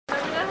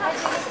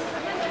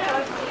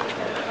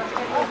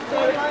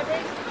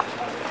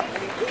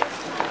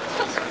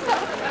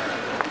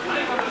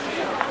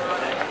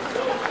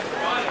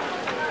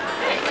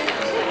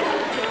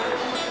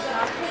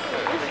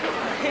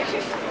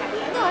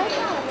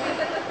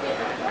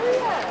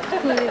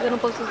Scusi che non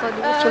posso stare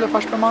di Ce le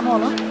faci pe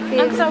manuală?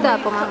 Da,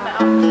 pe manual.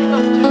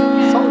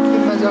 Sau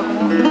filmezi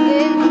acum? E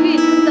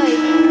video, dai.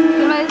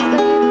 Filmezi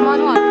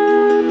manual.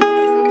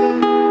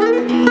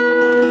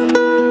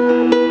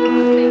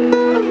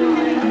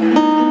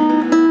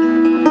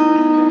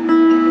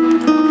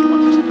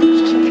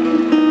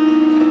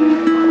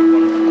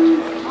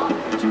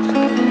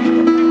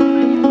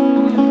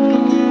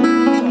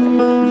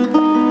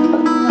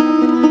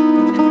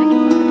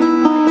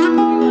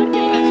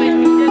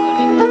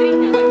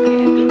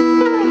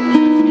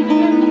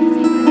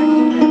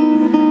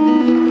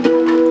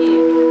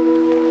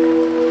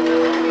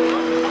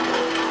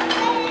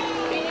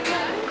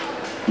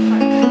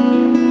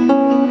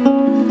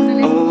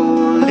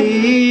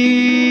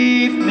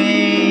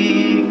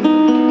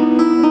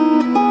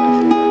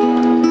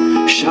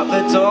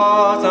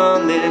 Doors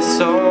on this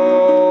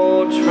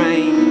old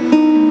train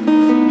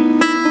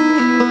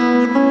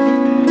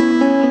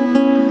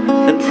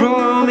and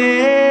promise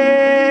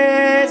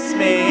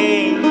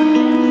me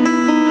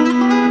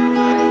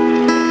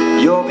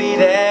you'll be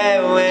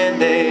there when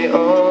they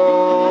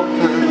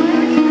open,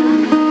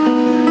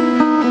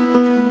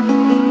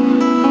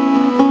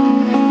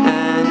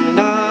 and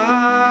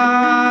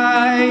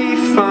I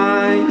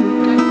find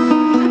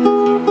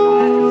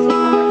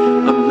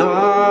I'm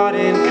not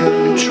in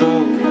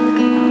control.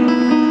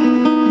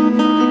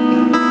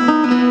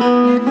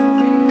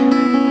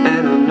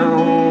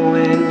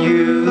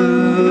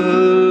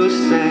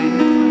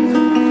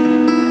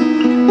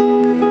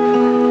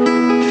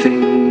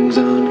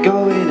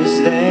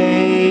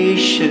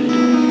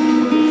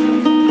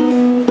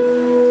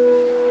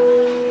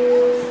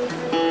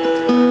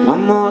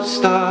 One more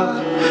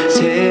stop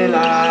till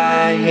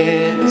I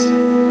hit.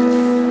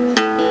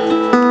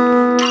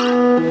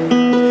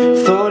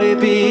 Thought it'd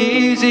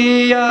be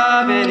easier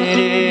than it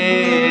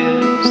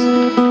is.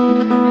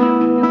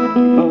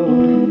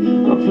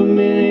 Oh,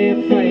 unfamiliar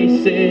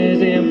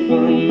faces in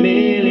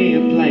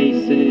familiar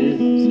places.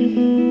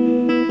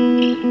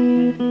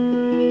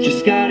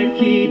 Just gotta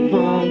keep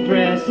on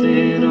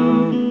pressing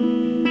on.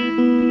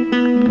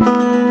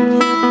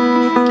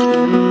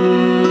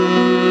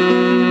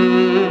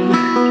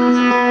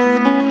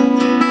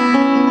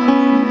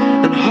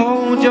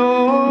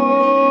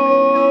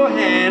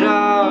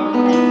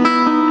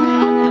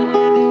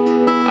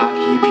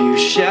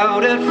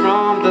 Sheltered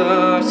from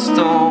the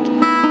storm.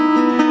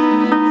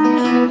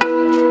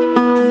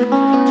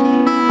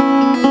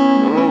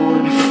 Oh,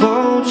 and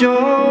fold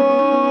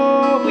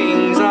your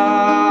wings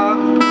up.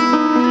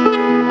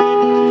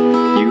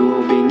 You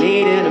won't be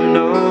needing them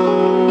no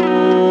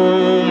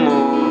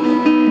more.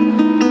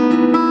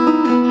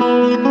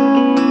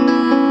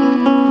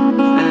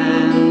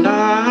 And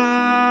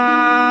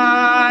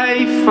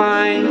I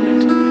find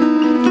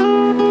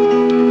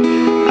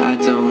I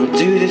don't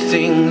do the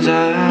things I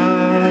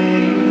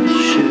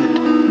should.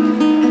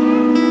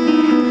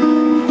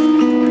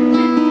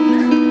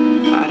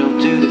 I don't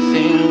do the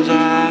things I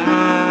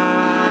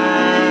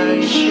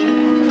should.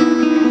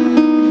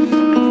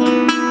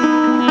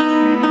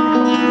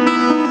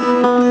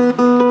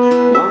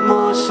 One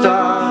more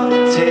stop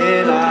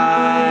till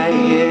I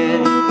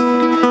hit.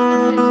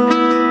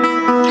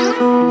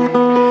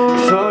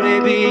 Thought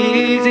it'd be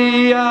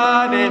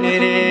easier than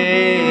it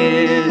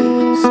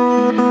is.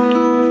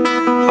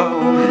 Oh,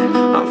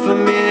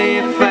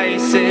 unfamiliar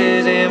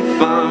faces in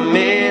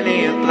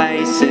familiar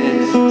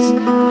places.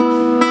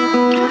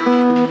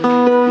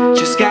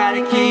 Just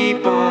gotta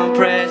keep on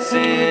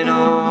pressing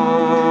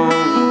on.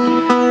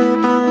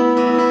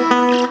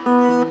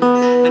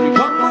 And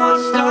one more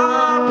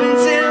stop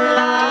until I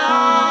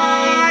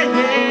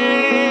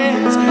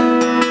hit.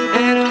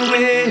 And I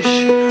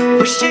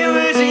wish it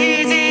was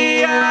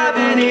easier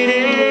than it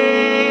is.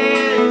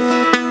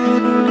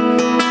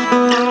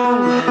 Oh,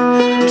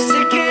 I'm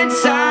sick and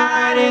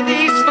tired of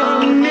these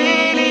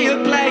familiar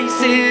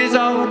places. Oh,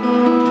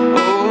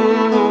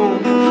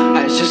 I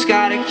just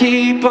gotta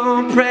keep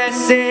on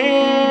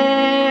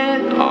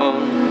pressing on.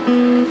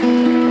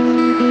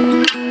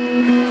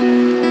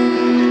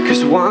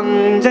 'Cause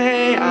one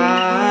day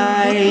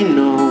I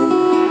know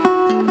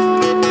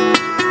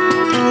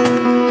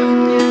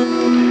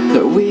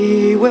that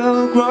we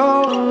will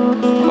grow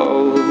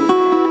old.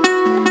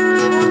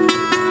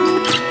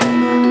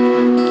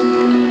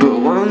 But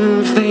one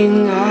thing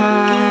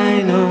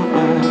I know,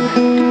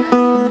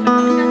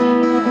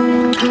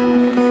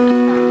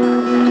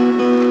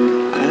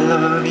 I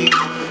love you.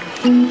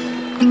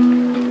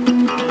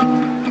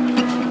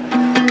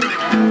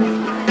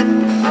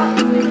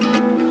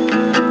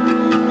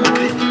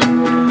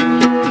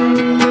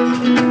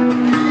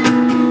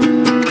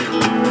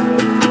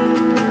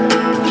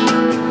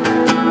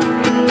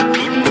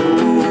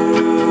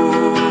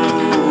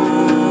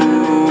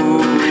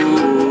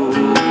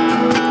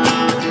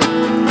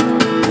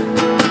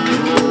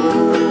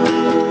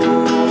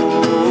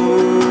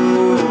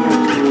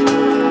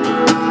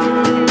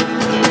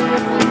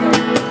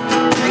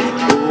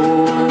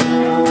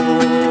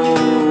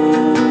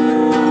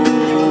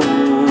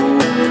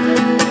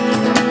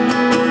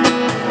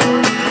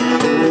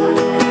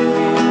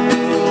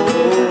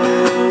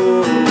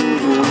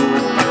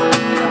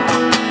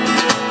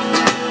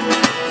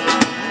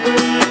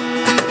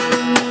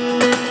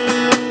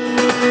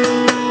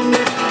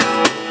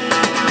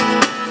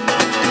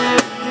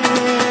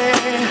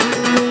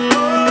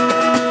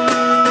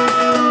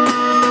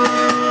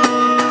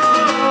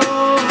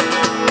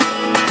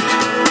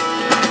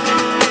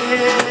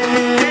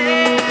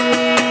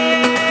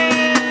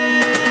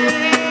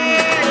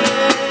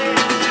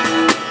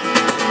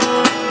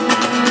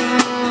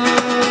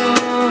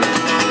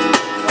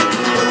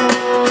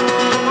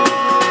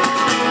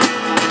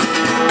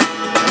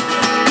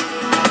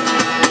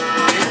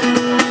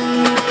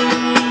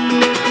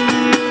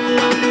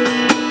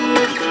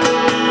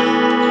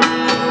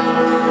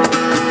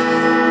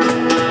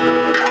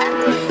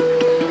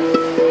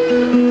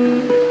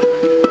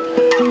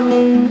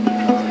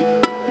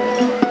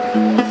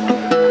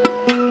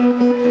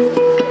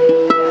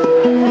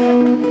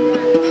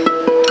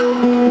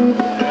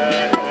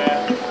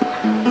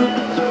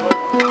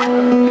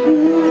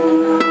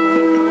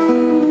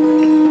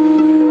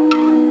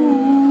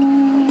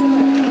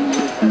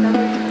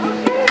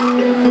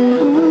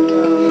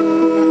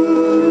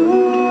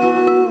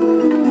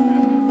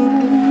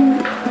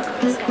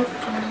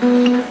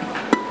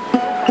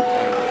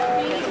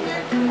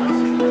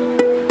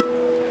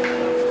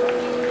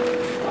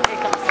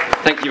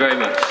 Thank you very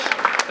much.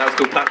 That was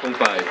called Platform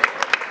 5.